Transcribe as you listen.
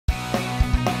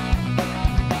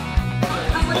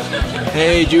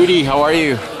Hey Judy, how are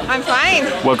you? I'm fine.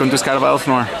 Welcome to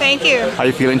SKYDIVES. Thank you. How are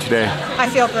you feeling today? I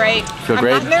feel great. Feel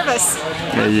great? I'm not nervous.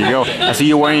 There you go. I see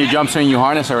you wearing your jumpsuit and your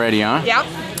harness already, huh? Yep.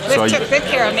 Liv took good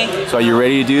care of me. So are you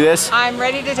ready to do this? I'm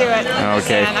ready to do it.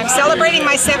 Okay. And I'm celebrating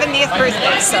my 70th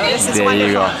birthday, so this is wonderful. There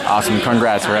you go. Awesome.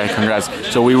 Congrats, all right? Congrats.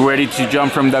 So we're ready to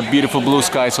jump from that beautiful blue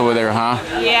skies over there, huh?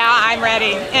 Yeah, I'm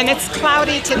ready. And it's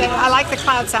cloudy today. I like the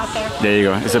clouds out there. There you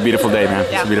go. It's a beautiful day, man.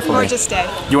 Yeah, it's a beautiful gorgeous day.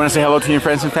 You want to say hello to your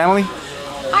friends and family?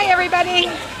 Hi, everybody.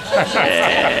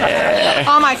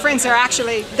 All my friends are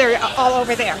actually, they're all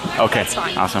over there. Okay, That's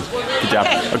fine. awesome. Good job.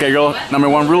 Okay, girl, number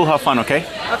one rule, have fun, okay?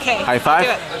 Okay. High five.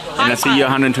 Do it. And I see you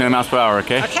 120 miles per hour,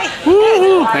 okay? Okay.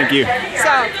 Woo-hoo. Thank you.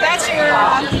 So, that's your...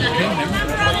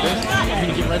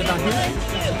 Get right about here.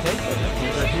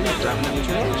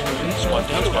 Squat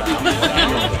down, squat down.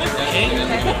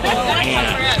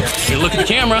 Okay. Look at the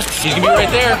camera. He's gonna be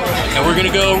right there. And we're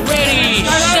gonna go ready,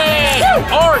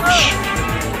 set, arch.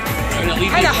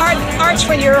 Kind of hard arch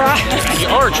when you're... The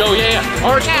arch, oh yeah.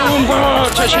 Arch, boom, boom,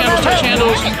 touch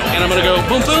handles. And I'm gonna go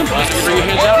boom, boom. Bring your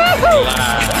hands out.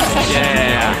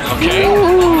 Yeah, okay.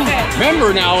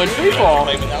 Remember now in free fall,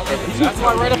 that's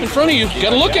why right up in front of you. You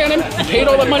gotta look at him. You paid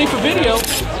all that money for video. You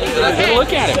gotta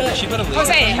look at him.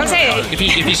 Jose. If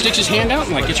he sticks his hand out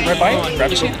and like gets you right by it,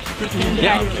 grab his hand.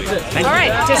 Yeah. All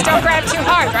right, just don't grab too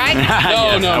hard, right?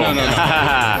 No.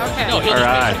 Okay. No, he'll all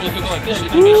right. just go like this.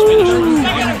 And he'll spin it.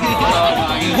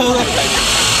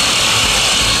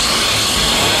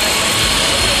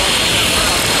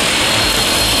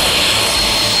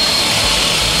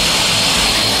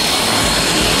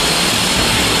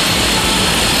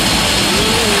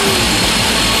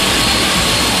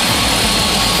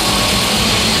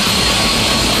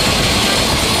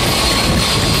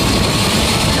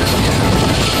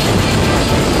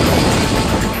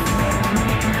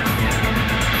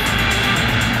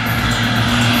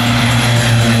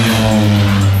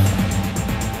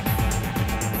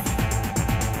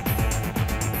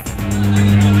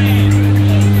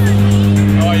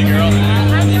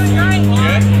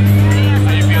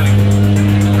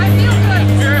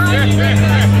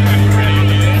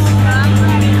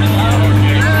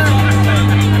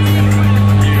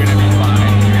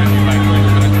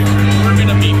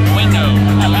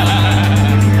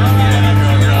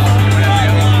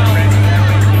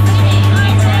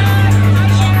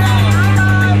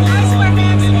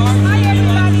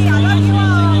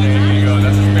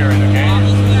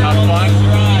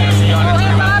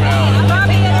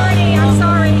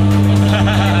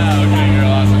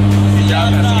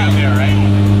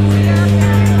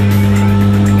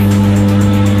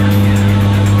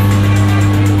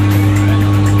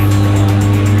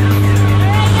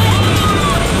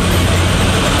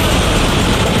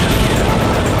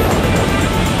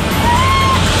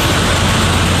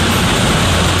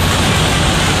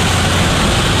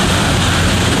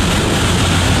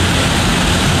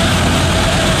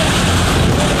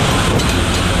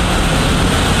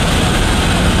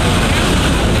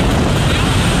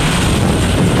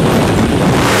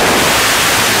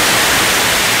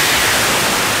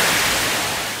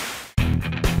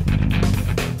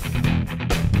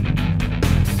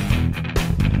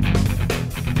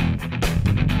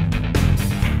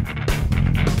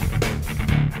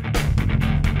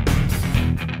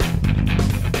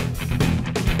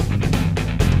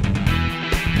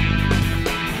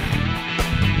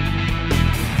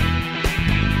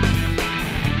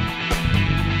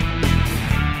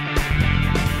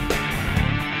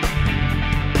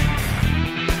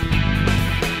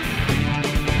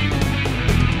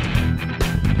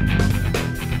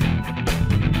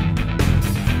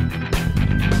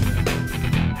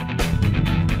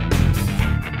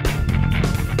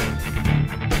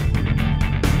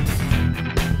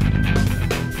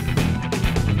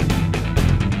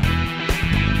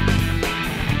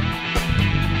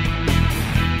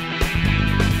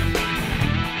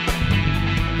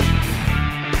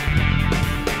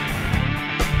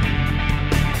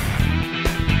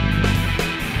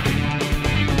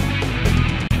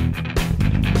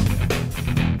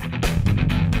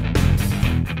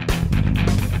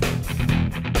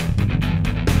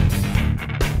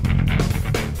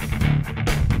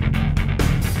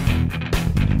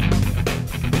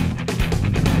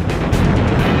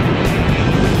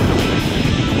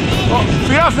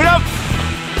 Feet up!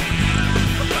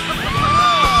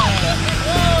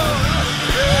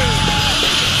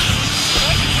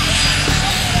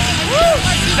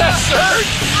 Yes, sir.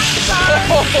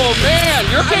 Oh man,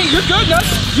 you're okay. You're good, Nuts.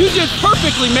 You did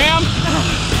perfectly, ma'am.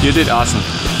 You did awesome.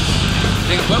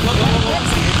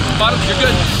 Bottom, you're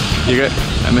good. You good?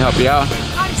 Let me help you out.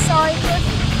 I'm sorry, Chris.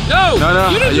 No. No.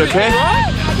 You didn't Are you do okay? anything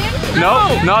wrong.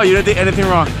 No, no, you didn't do anything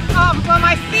wrong. Well,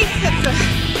 my feet hit the...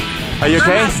 Are you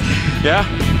okay? Yes. Yeah?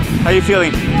 How are you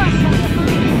feeling?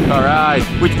 All right.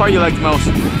 Which part you like the most?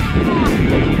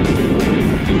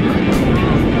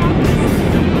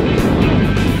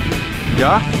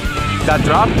 Yeah? That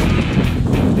drop?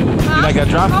 You like that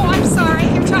drop? Oh, I'm sorry.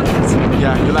 You're talking to...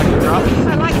 Yeah, you like the drop?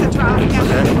 I like the drop, yeah.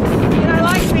 Okay. And I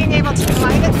like being able to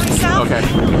glide it myself. Okay.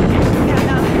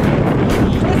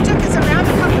 And it took us around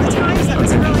a couple of times. That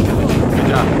was really cool. Good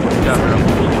job. Good job, girl.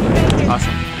 Thank you.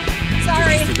 Awesome.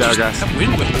 Sorry. Good job, guys. That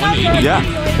wind with 180. Yeah.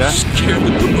 Yeah. Scared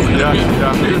the poop out of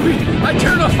me. Yeah. I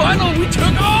turned the funnel. We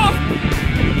took off.